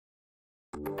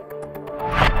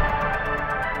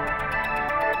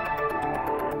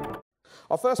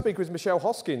Our first speaker is Michelle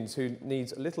Hoskins, who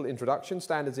needs a little introduction.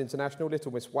 Standards International,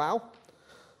 Little Miss WOWW.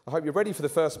 I hope you're ready for the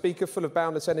first speaker, full of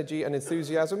boundless energy and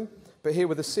enthusiasm, but here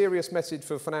with a serious message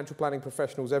for financial planning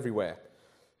professionals everywhere.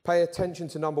 Pay attention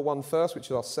to number one first, which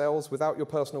is ourselves. Without your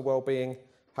personal well-being,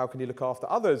 how can you look after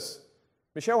others?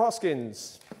 Michelle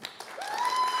Hoskins.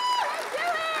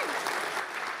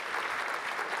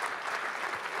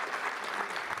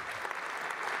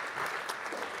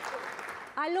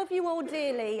 I love you all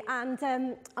dearly, and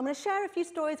I'm going to share a few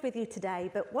stories with you today,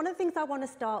 but one of the things I want to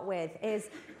start with is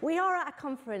we are at a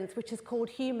conference which is called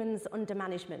Humans Under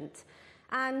Management,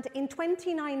 and in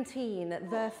 2019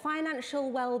 the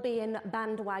financial wellbeing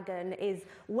bandwagon is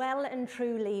well and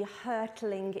truly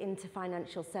hurtling into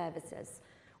financial services.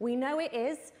 We know it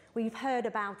is, we've heard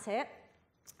about it,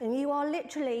 and you are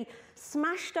literally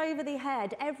smashed over the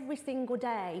head every single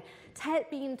day,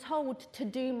 being told to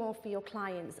do more for your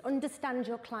clients, understand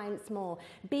your clients more,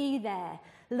 be there,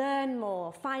 learn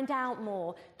more, find out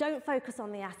more, don't focus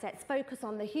on the assets, focus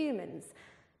on the humans.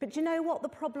 But do you know what the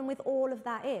problem with all of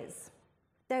that is?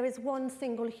 There is one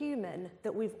single human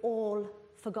that we've all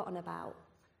forgotten about,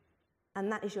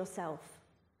 and that is yourself.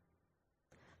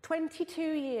 22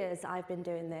 years I've been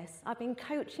doing this. I've been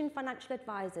coaching financial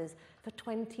advisors for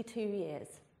 22 years.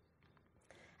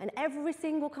 And every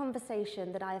single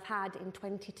conversation that I've had in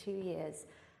 22 years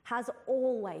has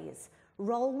always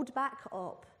rolled back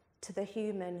up to the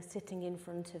human sitting in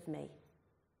front of me.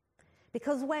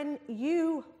 Because when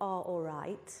you are all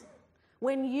right,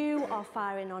 when you are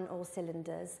firing on all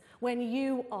cylinders, when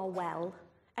you are well,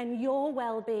 and your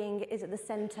well-being is at the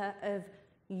centre of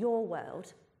your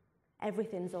world,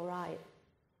 everything's all right.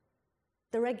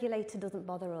 The regulator doesn't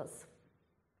bother us.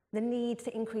 The need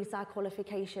to increase our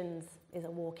qualifications is a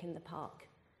walk in the park.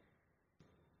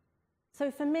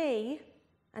 So for me,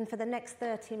 and for the next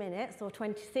 30 minutes or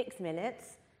 26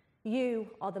 minutes, you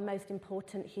are the most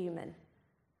important human.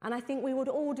 And I think we would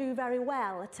all do very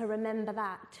well to remember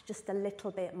that just a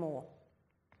little bit more.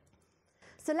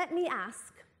 So let me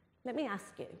ask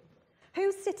you,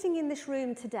 who's sitting in this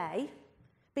room today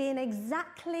being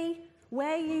exactly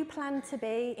where you plan to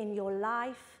be in your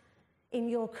life, in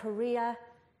your career,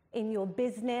 in your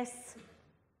business?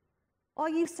 Are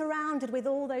you surrounded with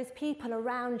all those people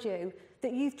around you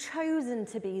that you've chosen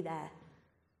to be there?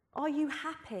 Are you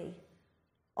happy?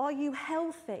 Are you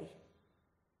healthy?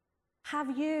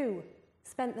 Have you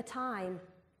spent the time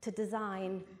to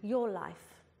design your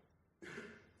life?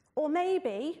 Or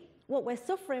maybe what we're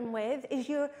suffering with is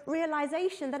your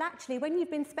realization that actually when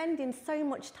you've been spending so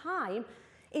much time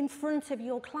in front of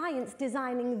your clients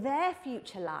designing their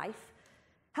future life,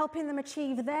 helping them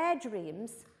achieve their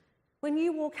dreams, when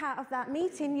you walk out of that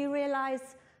meeting you realize,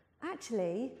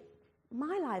 actually,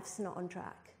 my life's not on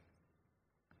track.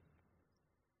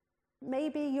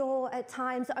 Maybe you're at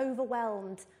times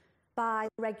overwhelmed by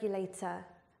the regulator,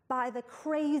 by the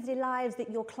crazy lives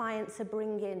that your clients are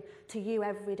bringing to you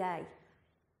every day.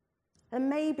 And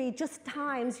maybe just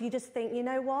times you just think, you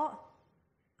know what?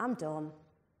 I'm done.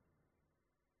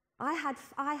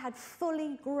 I had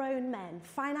fully grown men,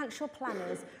 financial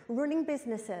planners, running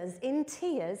businesses in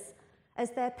tears as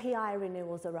their PI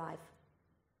renewals arrive.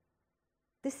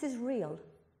 This is real.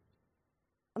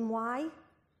 And why?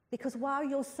 Because while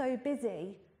you're so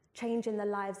busy changing the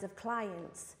lives of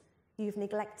clients, you've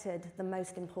neglected the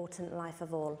most important life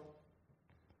of all.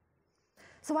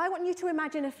 So I want you to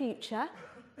imagine a future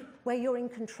where you're in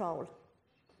control.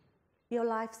 Your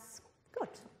life's good.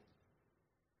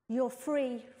 You're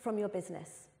free from your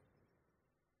business.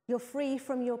 You're free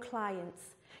from your clients.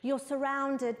 You're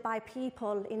surrounded by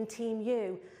people in Team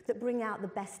You that bring out the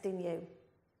best in you,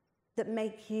 that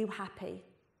make you happy,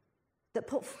 that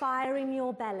put fire in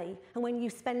your belly, and when you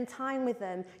spend time with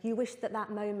them, you wish that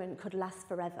that moment could last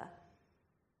forever.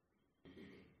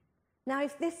 Now,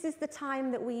 if this is the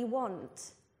time that we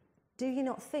want, do you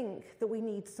not think that we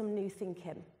need some new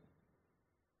thinking?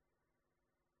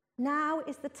 Now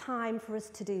is the time for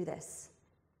us to do this.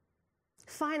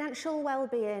 Financial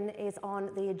well-being is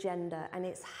on the agenda and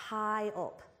it's high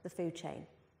up the food chain.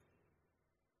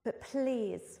 But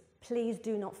please, please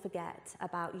do not forget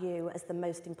about you as the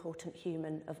most important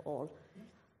human of all.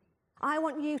 I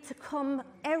want you to come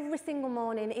every single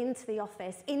morning into the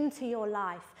office, into your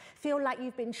life, feel like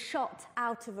you've been shot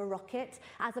out of a rocket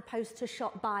as opposed to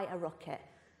shot by a rocket.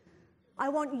 I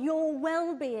want your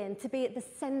well-being to be at the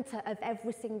centre of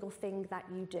every single thing that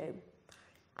you do.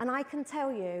 And I can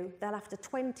tell you that after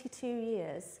 22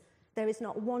 years, there is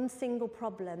not one single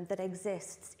problem that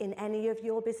exists in any of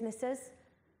your businesses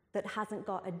that hasn't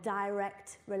got a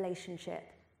direct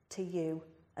relationship to you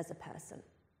as a person.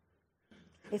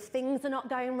 If things are not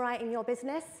going right in your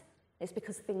business, it's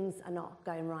because things are not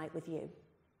going right with you.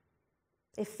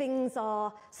 If things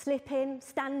are slipping,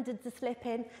 standards are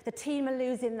slipping, the team are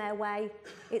losing their way,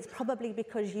 it's probably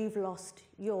because you've lost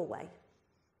your way.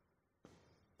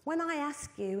 When I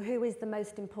ask you who is the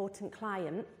most important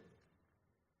client,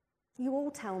 you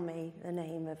all tell me the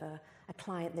name of a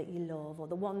client that you love, or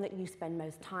the one that you spend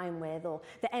most time with, or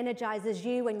that energizes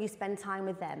you when you spend time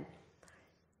with them.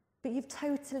 But you've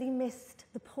totally missed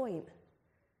the point.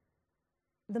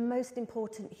 The most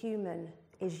important human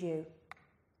is you.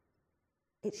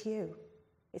 It's you.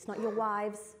 It's not your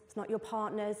wives, it's not your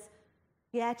partners.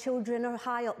 Yeah, children are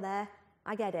high up there,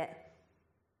 I get it.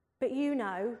 But you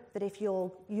know that if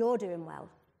you're doing well,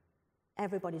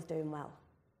 everybody's doing well.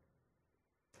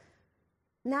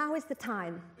 Now is the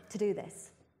time to do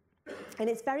this. And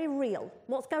it's very real.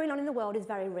 What's going on in the world is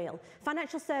very real.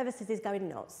 Financial services is going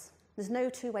nuts. There's no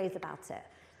two ways about it.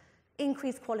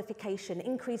 Increased qualification,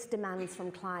 increased demands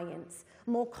from clients,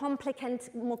 more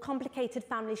complicated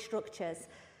family structures.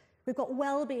 We've got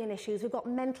wellbeing issues, we've got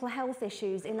mental health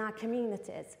issues in our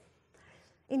communities.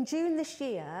 In June this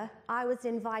year, I was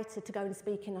invited to go and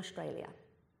speak in Australia.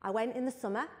 I went in the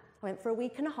summer, I went for a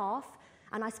week and a half,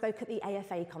 and I spoke at the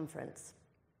AFA conference.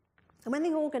 And when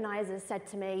the organisers said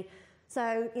to me,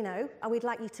 so, you know, we'd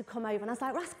like you to come over, and I was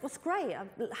like, that's great,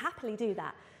 I'll happily do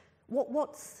that. What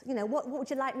would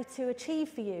you like me to achieve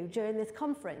for you during this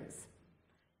conference?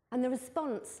 And the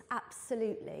response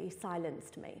absolutely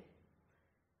silenced me.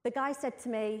 The guy said to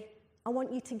me, I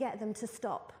want you to get them to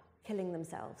stop killing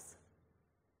themselves.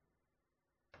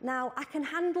 Now, I can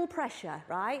handle pressure,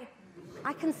 right?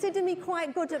 I consider me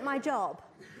quite good at my job,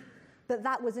 but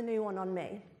that was a new one on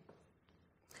me.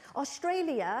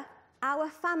 Australia, our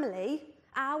family,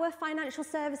 our financial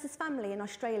services family in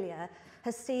Australia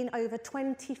has seen over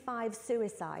 25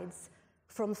 suicides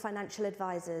from financial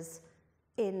advisors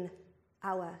in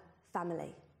our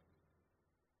family.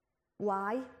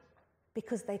 Why?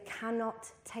 Because they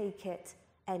cannot take it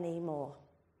anymore.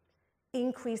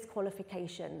 Increased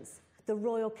qualifications, the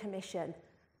Royal Commission,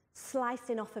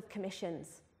 slicing off of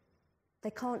commissions.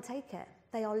 They can't take it.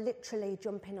 They are literally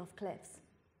jumping off cliffs.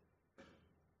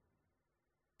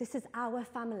 This is our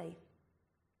family,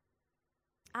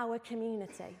 our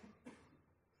community.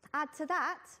 Add to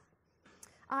that,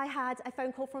 I had a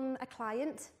phone call from a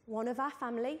client, one of our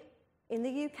family in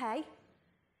the UK,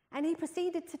 and he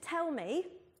proceeded to tell me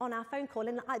on our phone call,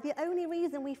 and the only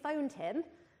reason we phoned him,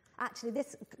 actually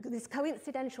this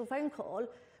coincidental phone call,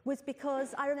 was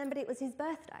because I remembered it was his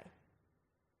birthday.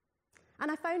 And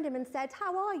I phoned him and said,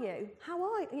 how are you? How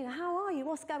are you?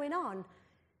 What's going on?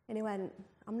 And he went,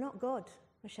 I'm not good,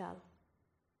 Michelle.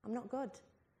 I'm not good.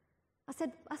 I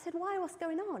said, why? What's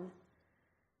going on?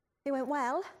 He went,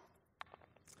 well,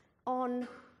 on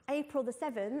April the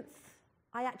 7th,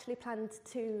 I actually planned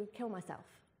to kill myself.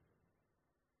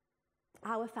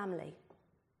 Our family.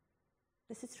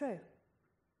 This is true.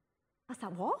 I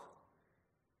said, what?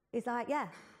 He's like, yeah.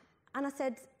 And I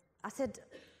said,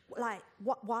 like,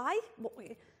 what? Why? What?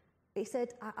 He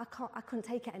said, I couldn't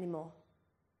take it anymore.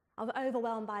 I'm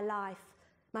overwhelmed by life.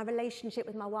 My relationship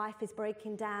with my wife is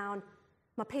breaking down.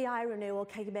 My PI renewal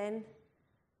came in.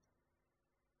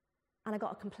 And I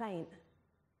got a complaint.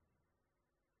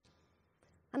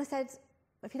 And I said,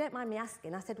 if you don't mind me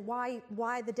asking, I said, why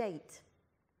the date?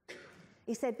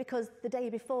 He said, because the day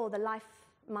before,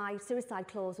 my suicide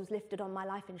clause was lifted on my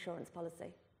life insurance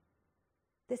policy.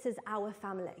 This is our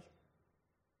family.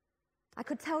 I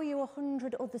could tell you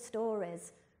 100 other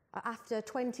stories after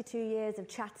 22 years of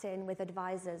chatting with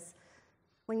advisors.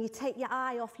 When you take your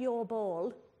eye off your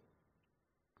ball,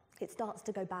 it starts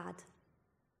to go bad.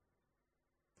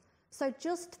 So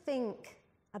just think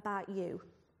about you.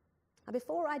 And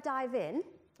before I dive in,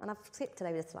 and I've skipped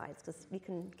over the slides because you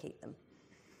can keep them,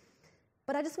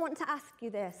 but I just want to ask you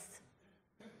this.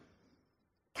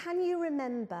 Can you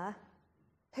remember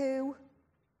who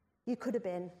you could have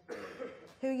been,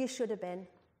 who you should have been,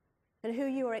 and who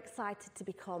you were excited to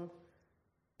become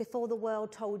before the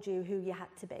world told you who you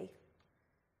had to be?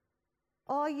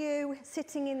 Are you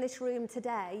sitting in this room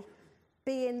today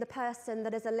being the person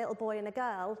that as a little boy and a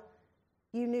girl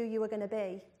you knew you were going to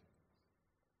be?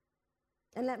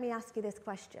 And let me ask you this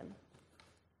question.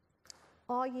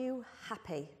 Are you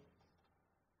happy?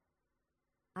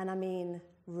 And I mean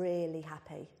really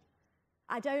happy.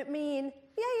 I don't mean,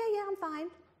 yeah, I'm fine.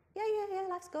 Yeah,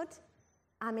 life's good.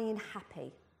 I mean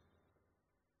happy.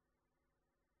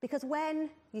 Because when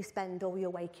you spend all your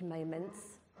waking moments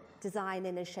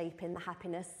designing and shaping the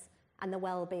happiness and the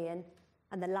well-being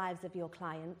and the lives of your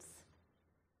clients,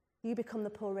 you become the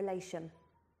poor relation.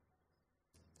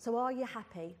 So are you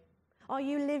happy? Are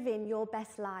you living your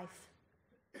best life?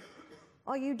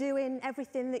 Are you doing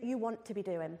everything that you want to be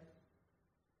doing?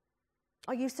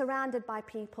 Are you surrounded by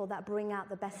people that bring out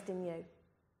the best in you?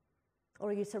 Or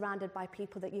are you surrounded by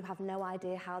people that you have no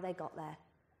idea how they got there?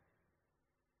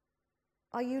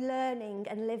 Are you learning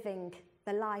and living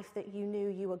the life that you knew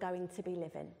you were going to be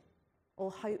living or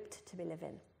hoped to be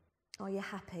living? Are you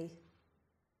happy?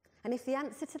 And if the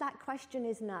answer to that question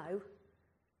is no,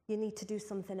 you need to do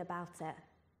something about it.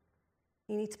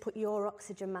 You need to put your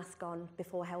oxygen mask on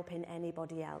before helping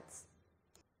anybody else.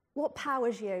 What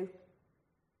powers you?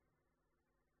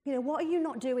 You know, what are you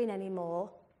not doing anymore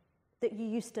that you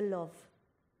used to love,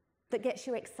 that gets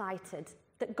you excited,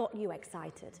 that got you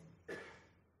excited?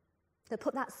 That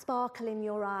put that sparkle in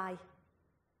your eye,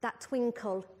 that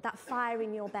twinkle, that fire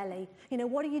in your belly. You know,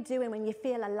 what are you doing when you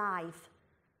feel alive?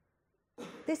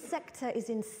 This sector is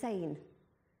insane.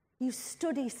 You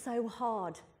study so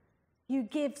hard. You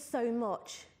give so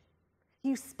much.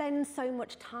 You spend so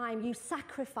much time. You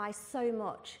sacrifice so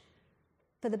much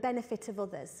for the benefit of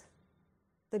others,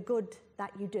 the good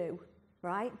that you do,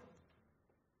 right?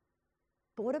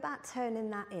 But what about turning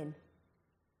that in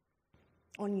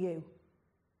on you,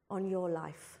 on your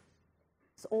life?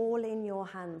 It's all in your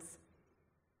hands.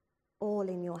 All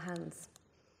in your hands.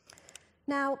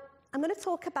 Now, I'm going to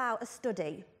talk about a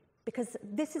study because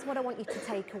this is what I want you to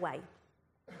take away.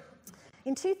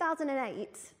 In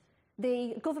 2008,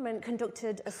 the government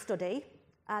conducted a study,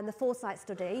 the Foresight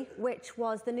study, which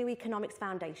was the New Economics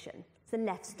Foundation. It's the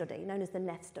NEF study, known as the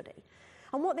NEF study.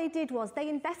 And what they did was they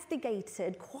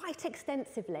investigated quite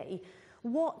extensively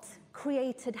what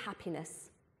created happiness,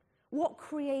 what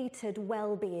created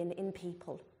well-being in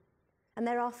people. And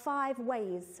there are 5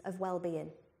 ways of well-being.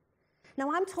 Now,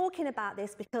 I'm talking about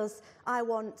this because I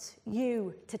want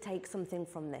you to take something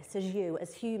from this,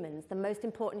 as humans, the most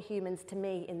important humans to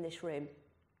me in this room.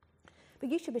 But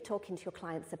you should be talking to your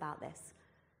clients about this.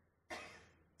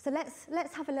 So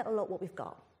let's have a little look what we've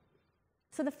got.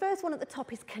 So the first one at the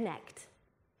top is connect.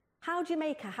 How do you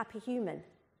make a happy human?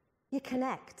 You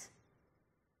connect.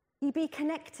 You be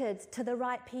connected to the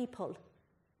right people,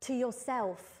 to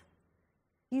yourself.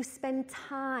 You spend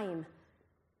time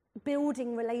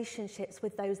building relationships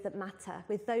with those that matter,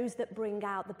 with those that bring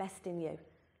out the best in you.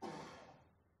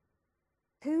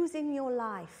 Who's in your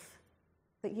life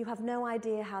that you have no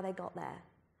idea how they got there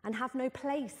and have no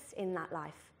place in that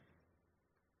life?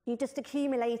 You just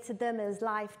accumulated them as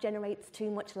life generates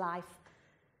too much life.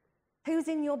 Who's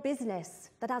in your business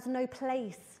that has no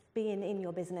place being in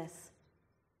your business?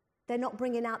 They're not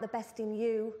bringing out the best in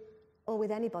you or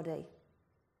with anybody.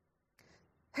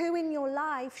 Who in your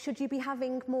life should you be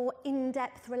having more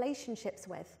in-depth relationships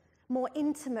with, more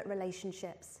intimate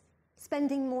relationships,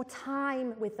 spending more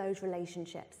time with those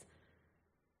relationships?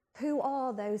 Who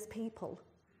are those people?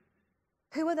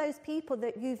 Who are those people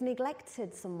that you've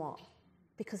neglected somewhat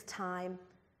because time,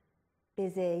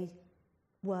 busy,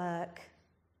 work,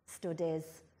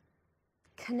 studies?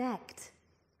 Connect.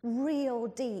 Real,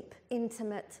 deep,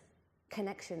 intimate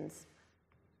connections.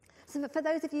 So for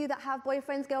those of you that have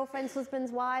boyfriends, girlfriends,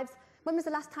 husbands, wives, when was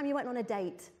the last time you went on a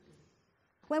date?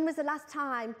 When was the last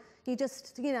time you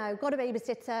just, got a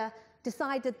babysitter,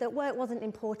 decided that work wasn't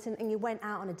important and you went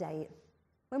out on a date?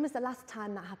 When was the last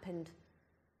time that happened?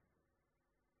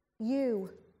 You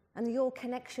and your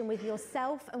connection with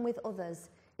yourself and with others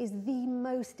is the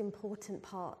most important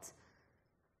part.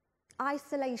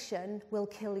 Isolation will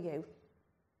kill you.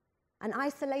 And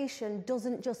isolation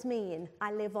doesn't just mean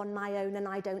I live on my own and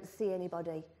I don't see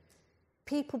anybody.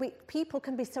 People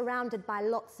can be surrounded by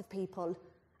lots of people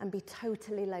and be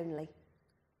totally lonely.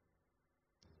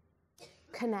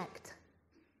 Connect.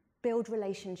 Build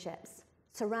relationships.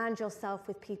 Surround yourself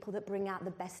with people that bring out the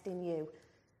best in you,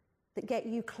 that get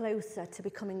you closer to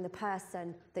becoming the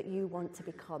person that you want to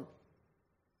become.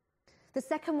 The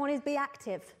second one is be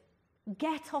active.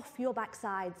 Get off your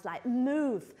backsides,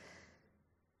 move.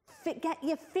 Get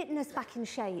your fitness back in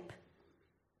shape.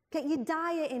 Get your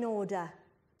diet in order.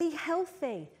 Be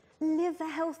healthy. Live a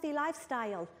healthy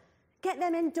lifestyle. Get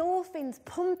them endorphins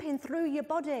pumping through your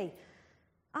body.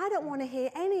 I don't want to hear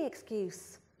any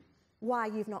excuse why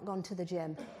you've not gone to the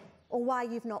gym or why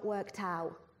you've not worked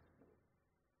out.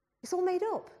 It's all made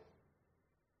up.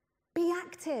 Be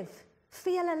active.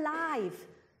 Feel alive.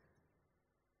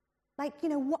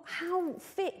 How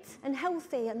fit and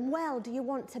healthy and well do you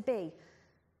want to be?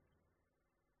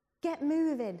 Get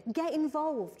moving, get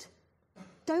involved.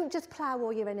 Don't just plough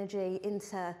all your energy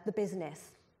into the business,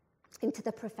 into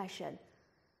the profession.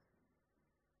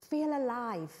 Feel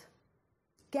alive.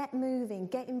 Get moving,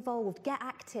 get involved, get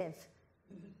active.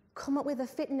 Come up with a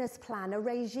fitness plan, a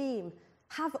regime.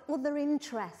 Have other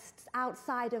interests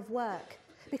outside of work.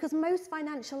 Because most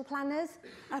financial planners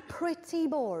are pretty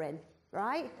boring,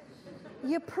 right?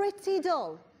 You're pretty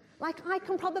dull. Like, I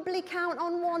can probably count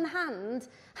on one hand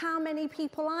how many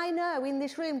people I know in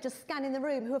this room, just scanning the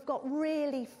room, who have got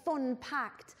really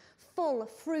fun-packed, full,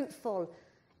 fruitful,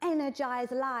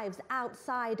 energized lives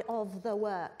outside of the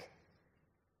work.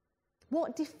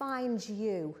 What defines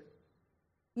you?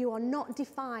 You are not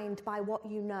defined by what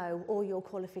you know or your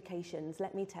qualifications,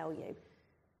 let me tell you.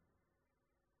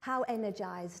 How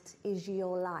energized is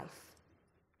your life?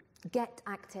 Get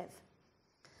active.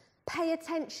 Pay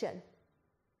attention.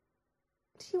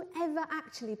 Do you ever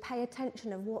actually pay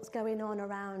attention of what's going on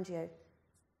around you?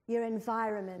 Your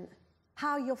environment,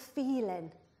 how you're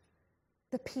feeling,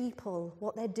 the people,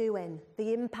 what they're doing,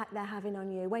 the impact they're having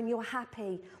on you. When you're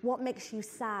happy, what makes you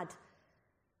sad?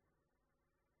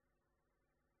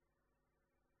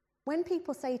 When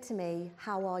people say to me,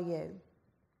 "How are you?"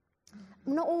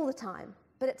 Not all the time,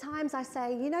 but at times I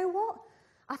say, "You know what?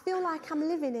 I feel like I'm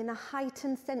living in a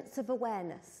heightened sense of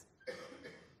awareness."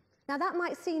 Now, that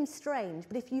might seem strange,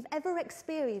 but if you've ever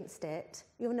experienced it,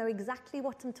 you'll know exactly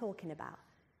what I'm talking about.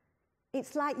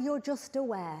 It's like you're just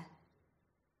aware.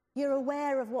 You're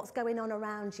aware of what's going on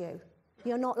around you.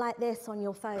 You're not like this on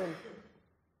your phone.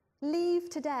 Leave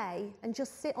today and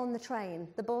just sit on the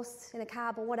train, the bus, in a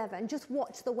cab or whatever, and just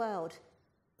watch the world.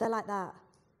 They're like that.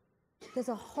 There's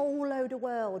a whole load of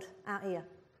world out here.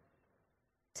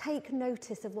 Take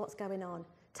notice of what's going on.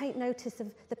 Take notice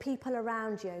of the people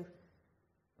around you.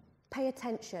 Pay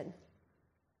attention.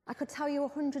 I could tell you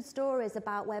 100 stories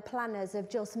about where planners have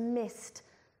just missed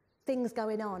things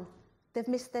going on. They've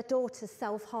missed their daughter's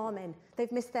self-harming.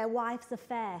 They've missed their wife's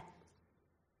affair.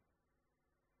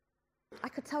 I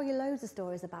could tell you loads of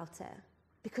stories about it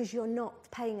because you're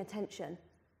not paying attention.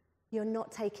 You're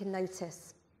not taking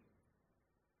notice.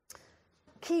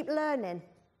 Keep learning.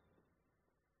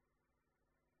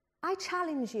 I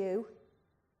challenge you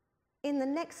in the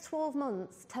next 12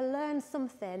 months to learn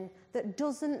something that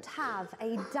doesn't have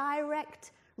a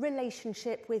direct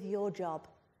relationship with your job.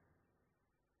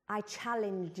 I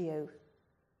challenge you.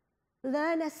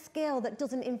 Learn a skill that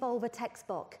doesn't involve a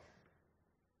textbook.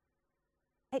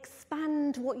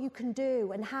 Expand what you can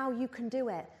do and how you can do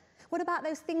it. What about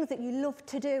those things that you loved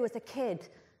to do as a kid,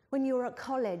 when you were at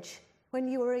college, when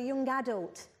you were a young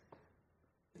adult?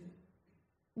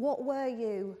 What were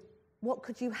you? What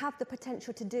could you have the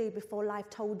potential to do before life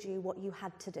told you what you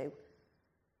had to do?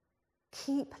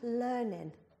 Keep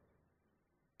learning.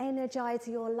 Energize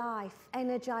your life,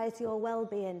 energize your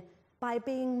well-being by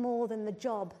being more than the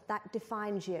job that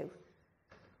defines you.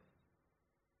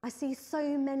 I see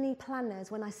so many planners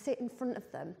when I sit in front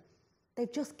of them,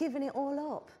 they've just given it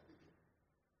all up.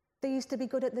 They used to be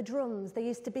good at the drums, they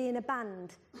used to be in a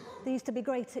band, they used to be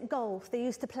great at golf, they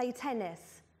used to play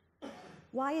tennis.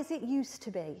 Why is it used to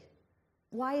be?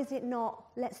 Why is it not,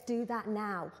 let's do that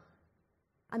now?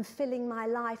 I'm filling my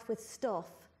life with stuff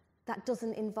that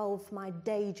doesn't involve my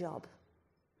day job.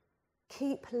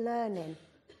 Keep learning.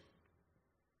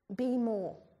 Be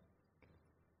more.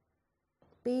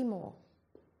 Be more.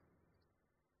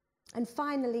 And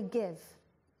finally, give.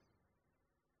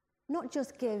 Not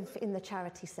just give in the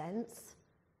charity sense,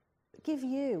 but give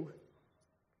you.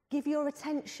 Give your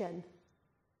attention.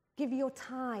 Give your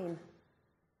time.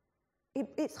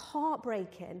 It's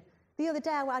heartbreaking. The other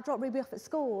day, I dropped Ruby off at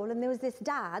school, and there was this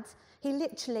dad. He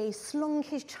literally slung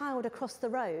his child across the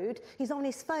road. He's on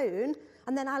his phone,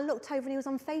 and then I looked over, and he was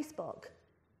on Facebook.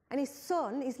 And his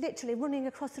son is literally running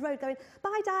across the road going,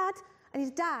 "Bye, Dad." And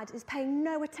his dad is paying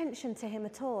no attention to him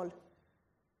at all.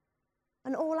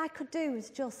 And all I could do was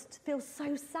just feel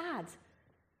so sad.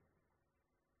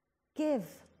 Give.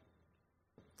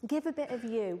 Give a bit of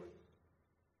you.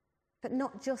 But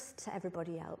not just to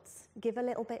everybody else. Give a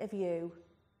little bit of you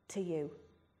to you.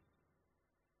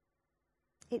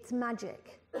 It's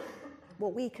magic,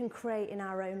 what we can create in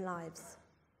our own lives.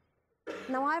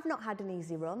 Now, I've not had an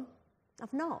easy run.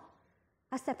 I've not.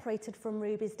 I separated from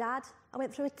Ruby's dad. I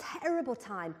went through a terrible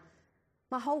time.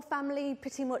 My whole family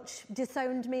pretty much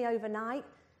disowned me overnight.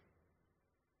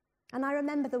 And I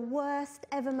remember the worst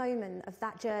ever moment of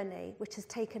that journey, which has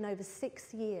taken over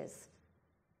 6 years,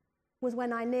 was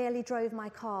when I nearly drove my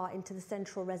car into the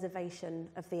central reservation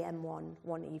of the M1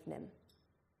 one evening.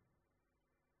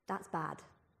 That's bad.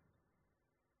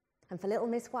 And for little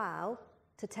Miss WOWW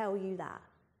to tell you that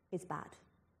is bad.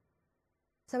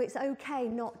 So it's okay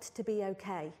not to be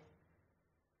okay.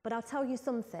 But I'll tell you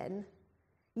something,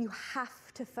 you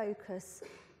have to focus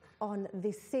on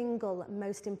the single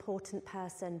most important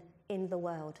person in the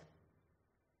world.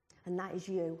 And that is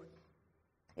you.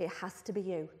 It has to be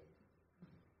you.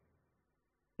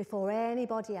 Before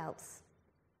anybody else.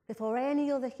 before any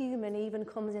other human even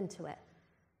comes into it.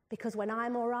 Because when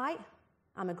I'm all right,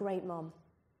 I'm a great mom.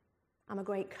 I'm a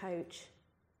great coach.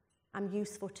 I'm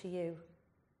useful to you.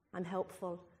 I'm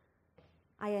helpful.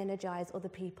 I energize other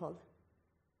people.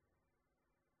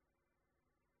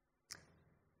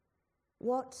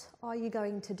 What are you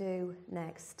going to do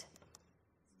next?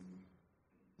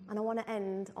 And I want to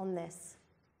end on this.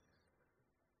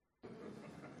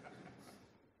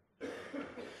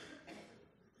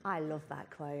 I love that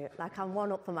quote. Like, I'm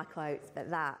one up for my quotes,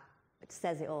 but that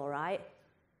says it all, right?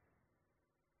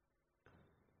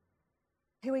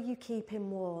 Who are you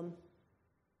keeping warm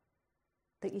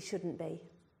that you shouldn't be?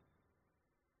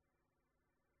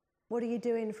 What are you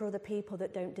doing for other people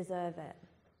that don't deserve it?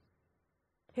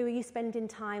 Who are you spending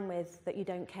time with that you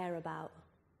don't care about?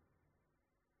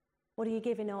 What are you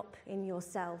giving up in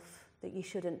yourself that you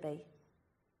shouldn't be?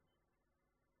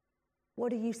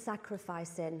 What are you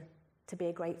sacrificing to be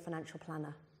a great financial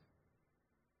planner?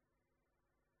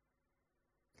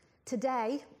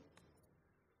 Today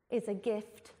is a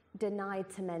gift denied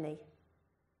to many,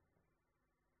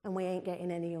 and we ain't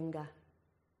getting any younger.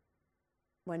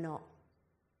 We're not.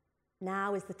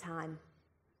 Now is the time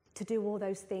to do all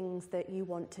those things that you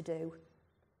want to do.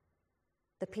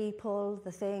 The people,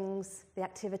 the things, the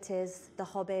activities, the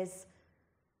hobbies,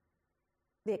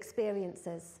 the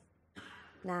experiences.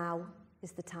 Now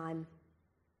is the time.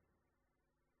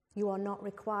 You are not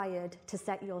required to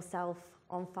set yourself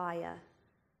on fire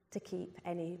to keep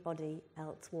anybody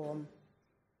else warm.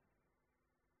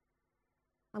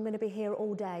 I'm going to be here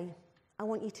all day. I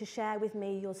want you to share with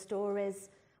me your stories,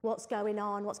 what's going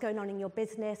on in your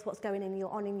business, what's going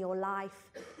on in your life.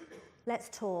 Let's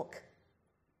talk.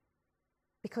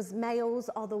 Because males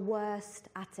are the worst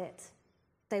at it.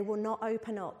 They will not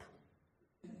open up.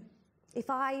 If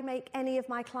I make any of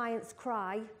my clients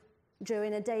cry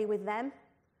during a day with them,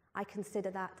 I consider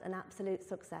that an absolute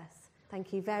success.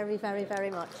 Thank you very, very,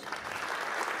 very much.